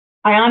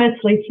 I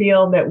honestly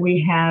feel that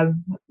we have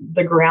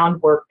the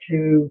groundwork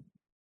to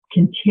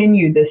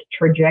continue this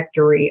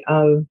trajectory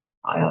of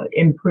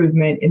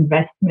improvement,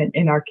 investment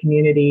in our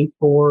community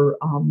for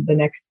the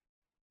next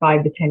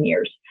 5 to 10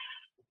 years.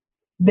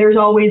 There's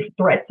always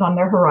threats on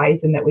the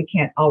horizon that we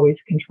can't always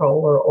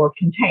control or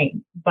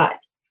contain, but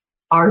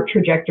our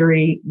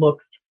trajectory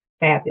looks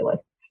fabulous.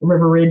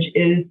 River Ridge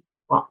is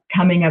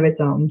coming of its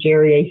own.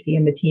 Jerry Acey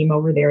and the team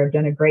over there have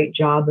done a great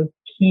job of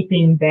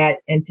keeping that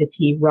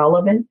entity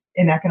relevant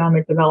in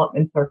economic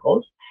development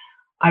circles.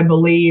 I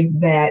believe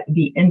that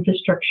the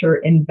infrastructure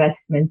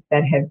investments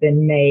that have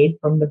been made,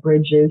 from the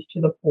bridges to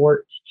the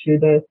ports to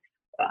the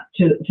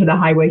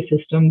highway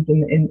systems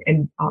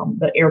and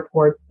the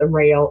airports, the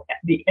rail,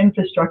 the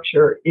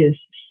infrastructure is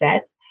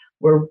set.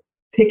 We're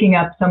picking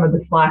up some of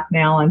the slack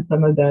now on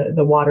some of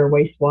the water,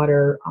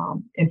 wastewater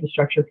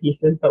infrastructure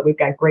pieces, but we've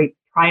got great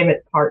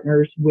private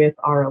partners with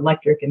our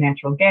electric and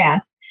natural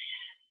gas.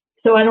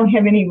 So I don't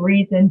have any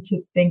reason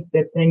to think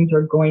that things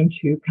are going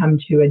to come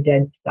to a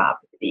dead stop.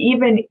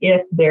 Even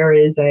if there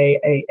is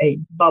a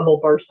bubble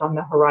burst on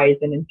the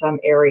horizon in some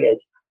areas,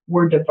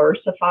 we're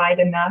diversified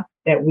enough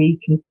that we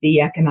can see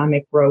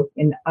economic growth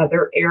in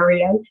other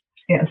areas.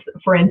 Yes,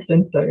 for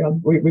instance,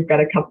 we've got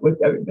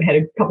had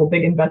a couple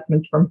big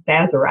investments from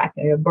Sazerac,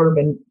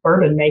 bourbon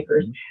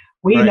makers.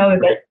 We know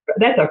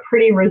that's a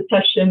pretty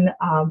recession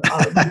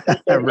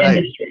right.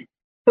 industry.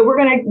 So we're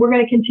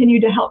gonna continue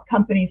to help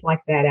companies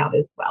like that out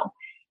as well.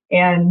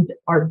 And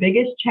our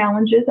biggest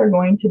challenges are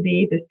going to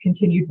be this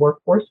continued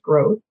workforce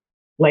growth.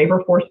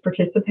 Labor force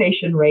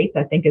participation rates,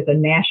 I think, is a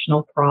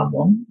national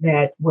problem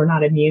that we're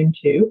not immune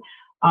to.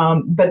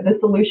 But the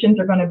solutions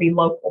are going to be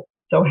local.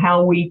 So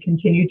how we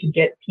continue to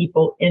get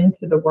people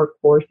into the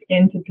workforce,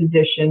 into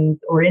positions,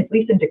 or at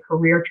least into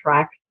career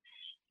tracks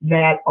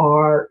that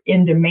are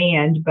in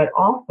demand, but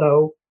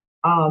also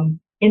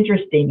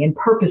interesting and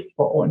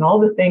purposeful, and all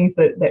the things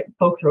that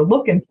folks are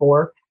looking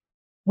for.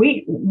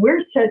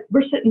 We're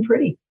sitting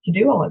pretty to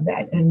do all of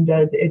that, and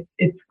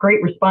it's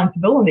great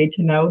responsibility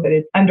to know that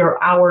it's under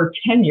our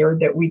tenure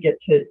that we get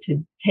to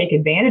take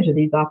advantage of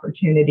these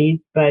opportunities.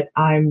 But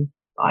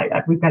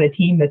we've got a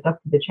team that's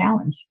up to the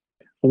challenge.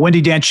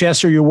 Wendy Dant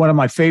Chesser, you're one of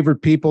my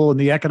favorite people in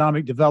the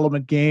economic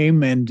development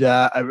game, and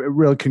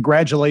really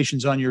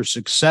congratulations on your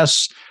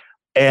success,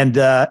 and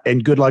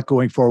good luck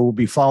going forward. We'll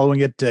be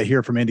following it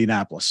here from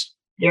Indianapolis.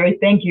 Jerry,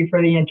 thank you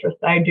for the interest.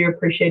 I do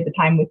appreciate the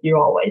time with you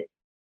always.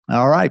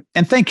 All right.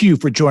 And thank you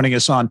for joining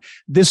us on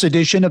this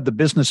edition of the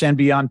Business and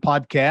Beyond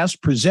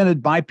podcast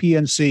presented by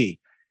PNC.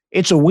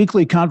 It's a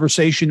weekly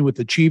conversation with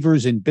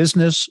achievers in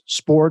business,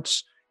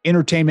 sports,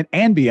 entertainment,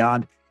 and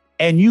beyond.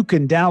 And you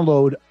can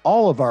download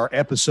all of our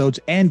episodes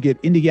and get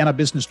Indiana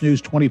business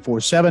news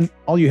 24/7.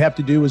 All you have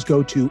to do is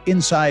go to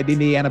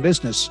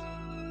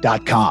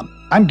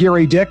InsideIndianaBusiness.com. I'm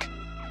Gary Dick.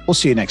 We'll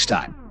see you next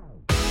time.